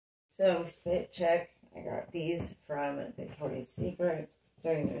So, fit check. I got these from Victoria's Secret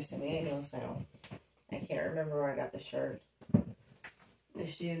during their semi-annual sale. I can't remember where I got the shirt. The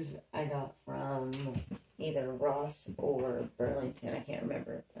shoes I got from either Ross or Burlington. I can't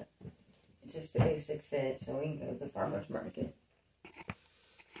remember, but it's just a basic fit, so we can go to the farmer's market.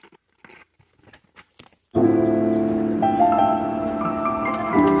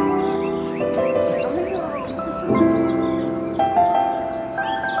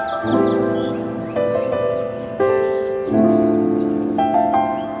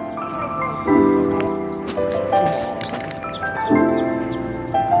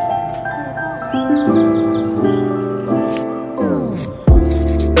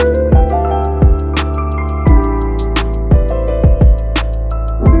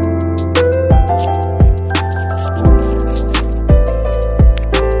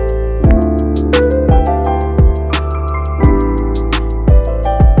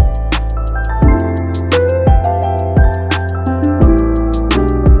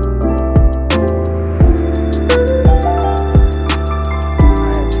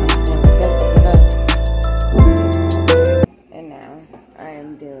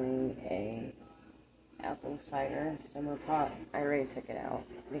 Apple cider summer pot. I already took it out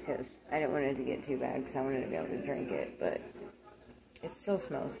because I didn't want it to get too bad because I wanted to be able to drink it, but it still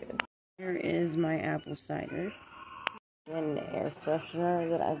smells good. Here is my apple cider and air freshener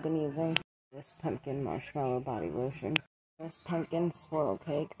that I've been using. This pumpkin marshmallow body lotion. This pumpkin swirl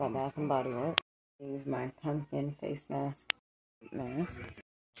cake by Bath & Body Works. Use my pumpkin face mask.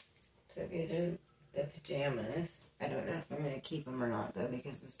 So these are the pajamas. I don't know if I'm going to keep them or not though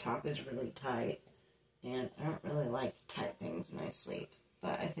because this top is really tight. And I don't really like tight things when I sleep,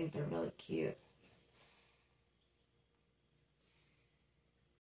 but I think they're really cute.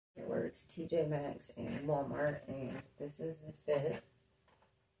 It works TJ Maxx and Walmart, and this is the fit.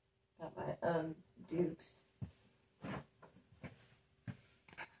 Got my Dukes.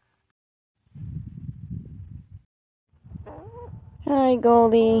 Hi,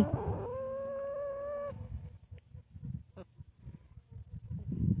 Goldie.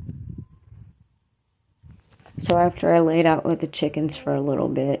 So after I laid out with the chickens for a little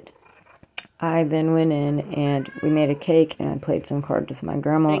bit, I then went in and we made a cake and I played some cards with my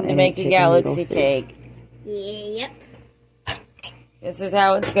grandma and make a galaxy cake. Yep. This is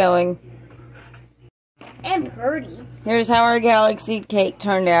how it's going. And pretty. Here's how our galaxy cake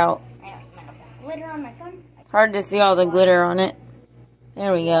turned out. Glitter on my phone. Hard to see all the glitter on it.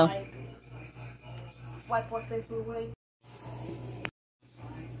 There we go. Wipe paper away.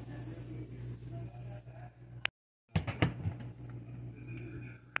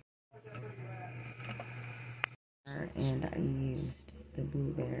 And I used the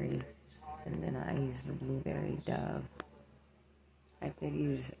blueberry, and then I used the blueberry dove. I could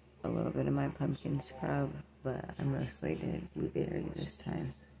use a little bit of my pumpkin scrub, but I mostly did blueberry this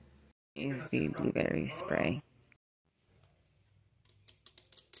time. Use the blueberry spray.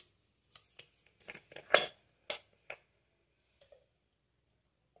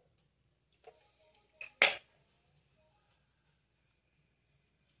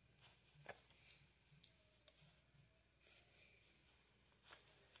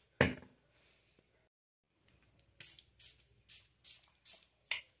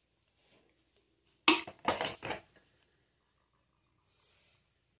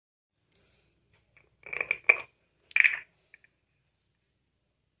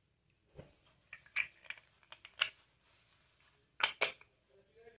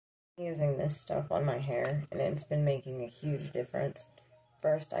 Using this stuff on my hair, and it's been making a huge difference.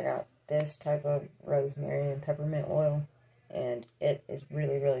 First, I got this type of rosemary and peppermint oil, and it is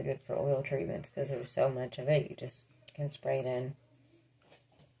really, really good for oil treatments because there's so much of it, you just can spray it in.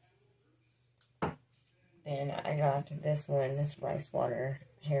 Then I got this one, this rice water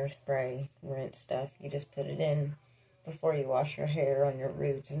hairspray rinse stuff. You just put it in before you wash your hair on your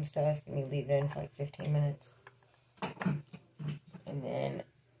roots and stuff, and you leave it in for like 15 minutes. And then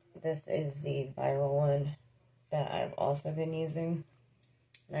this is the viral one that I've also been using.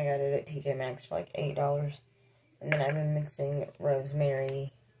 And I got it at TJ Maxx for like $8. And then I've been mixing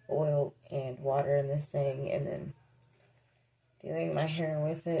rosemary oil and water in this thing and then doing my hair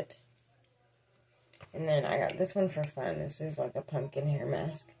with it. And then I got this one for fun. This is like a pumpkin hair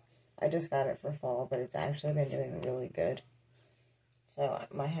mask. I just got it for fall, but it's actually been doing really good. So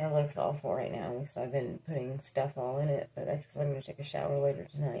my hair looks awful right now because I've been putting stuff all in it, but that's because I'm going to take a shower later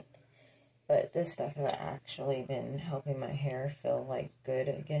tonight. But this stuff has actually been helping my hair feel like good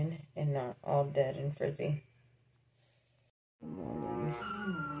again and not all dead and frizzy. Good morning,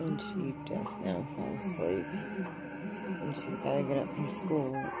 and she just now fell asleep. And she's gotta get up for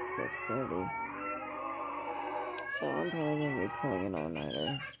school at 6:30. So I'm probably gonna be pulling an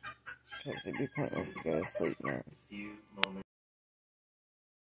all-nighter. Because it'd be pointless to go to sleep now.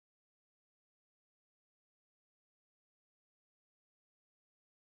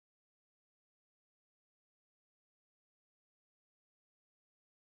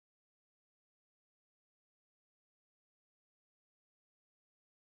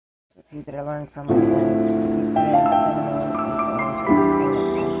 Recipe that I learned from my eggs. You put in cinnamon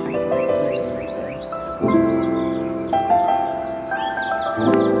and it tastes really good.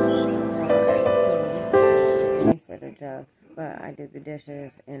 Any footage of, but I did the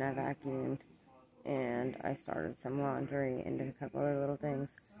dishes and I vacuumed and I started some laundry and did a couple other little things.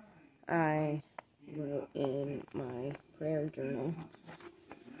 I wrote in my prayer journal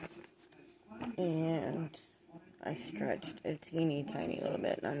and I stretched a teeny tiny little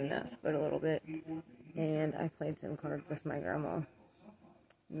bit, not enough, but a little bit, and I played some cards with my grandma.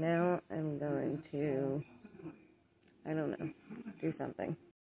 Now I'm going to, I don't know, do something.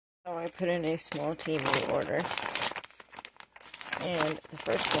 So I put in a small TV order, and the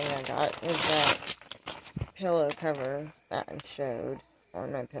first thing I got was that pillow cover that I showed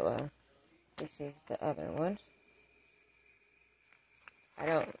on my pillow. This is the other one. I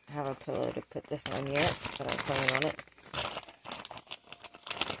don't have a pillow to put this on yet, but I plan on it.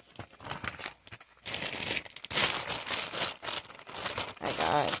 I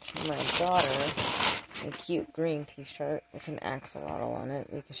got my daughter a cute green t-shirt with an axolotl on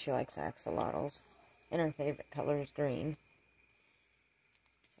it because she likes axolotls. And her favorite color is green.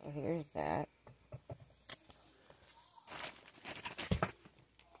 So here's that.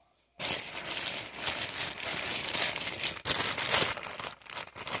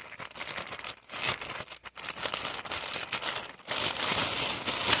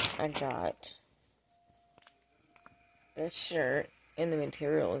 I got this shirt, and the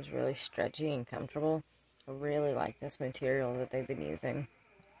material is really stretchy and comfortable. I really like this material that they've been using.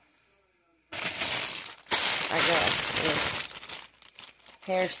 I got this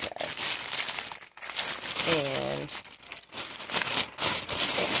hair set, and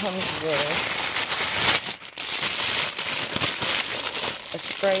it comes with a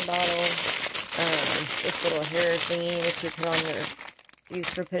spray bottle, this little hair thingy that you put on your,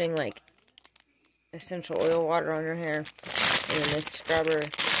 used for putting like essential oil water on your hair, and then this scrubber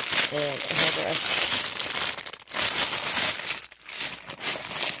and a hairbrush.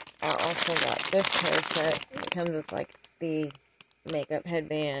 I also got this hair set. It comes with like the makeup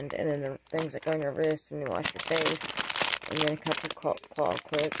headband and then the things that go on your wrist when you wash your face, and then a couple claw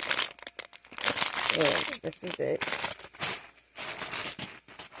clips, and this is it.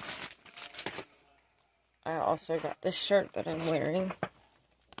 I also got this shirt that I'm wearing.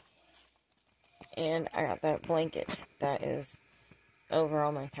 And I got that blanket that is over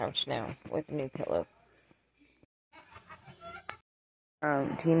on my couch now with a new pillow.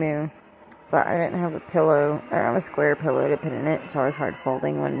 Temu. But I didn't have a pillow. I don't have a square pillow to put in it, so I was hard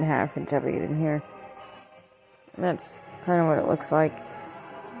folding one in half and shoving it in here. And that's kind of what it looks like.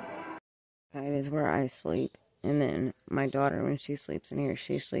 That is where I sleep. And then my daughter, when she sleeps in here,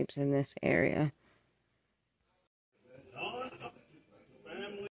 she sleeps in this area.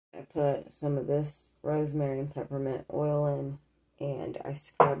 I put some of this rosemary and peppermint oil in, and I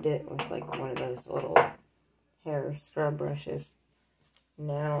scrubbed it with like one of those little hair scrub brushes.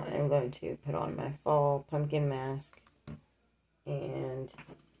 Now I'm going to put on my fall pumpkin mask and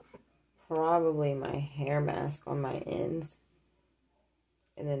probably my hair mask on my ends,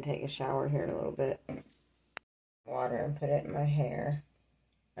 and then take a shower here in a little bit. Water and put it in my hair.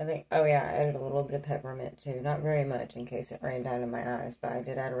 I think, oh yeah, I added a little bit of peppermint too. Not very much in case it rained down in my eyes, but I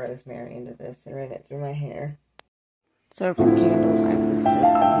did add rosemary into this and ran it through my hair. So for candles, I have this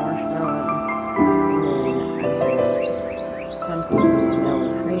toasted marshmallow, and then I have pumpkin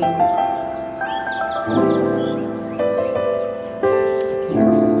vanilla cream, and I can't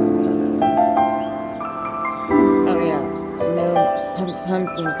remember. Oh yeah, no,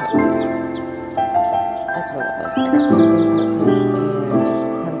 pumpkin cupcake. That's what it was. I got pumpkin cupcake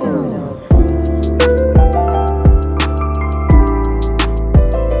and pumpkin vanilla cream.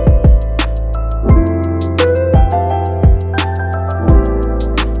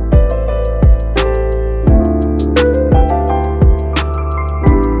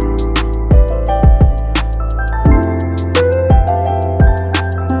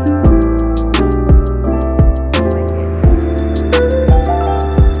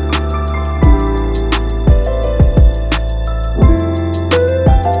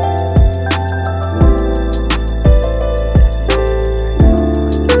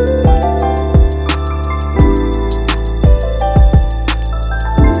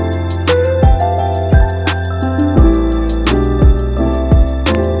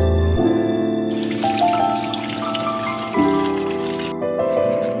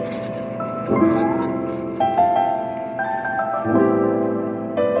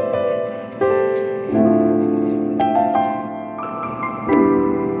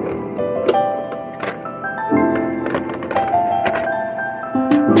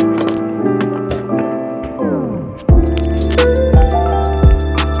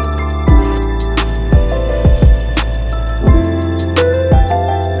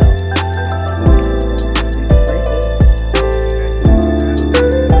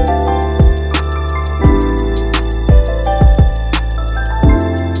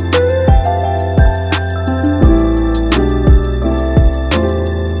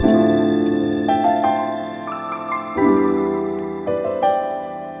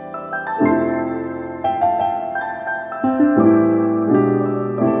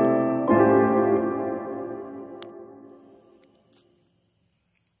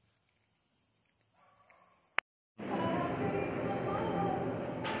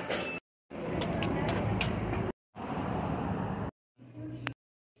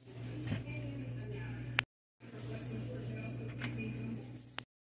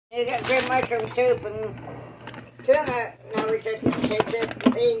 You got good mushroom soup and tuna, no resistance ketchup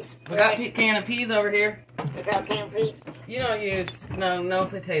and peas. We got a can of peas over here. We got canned peas. You don't use no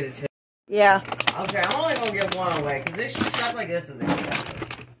potato chips. Yeah. Okay, I'm only gonna give one away because this stuff like this is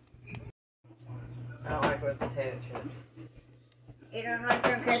expensive. I don't like with potato chips. You don't like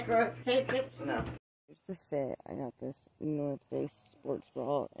some ketchup potato chips? No. Just to fit, I got this North Face sports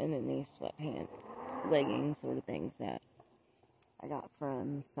bra and then these sweatpants, leggings sort of things that I got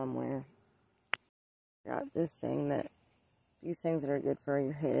from somewhere. Got this thing these things that are good for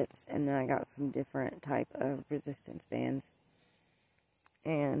your hips, and then I got some different type of resistance bands.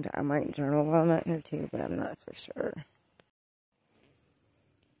 And I might journal while I'm out here too, but I'm not for sure.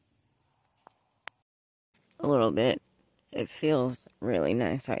 A little bit. It feels really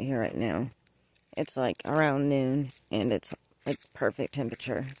nice out here right now. It's like around noon, and it's like perfect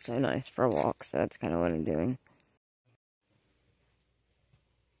temperature. It's so nice for a walk, so that's kind of what I'm doing.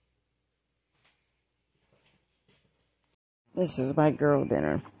 This is my girl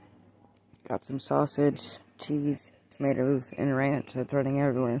dinner. Got some sausage, cheese, tomatoes, and ranch that's running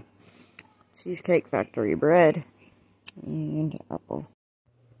everywhere. Cheesecake Factory bread, and apple.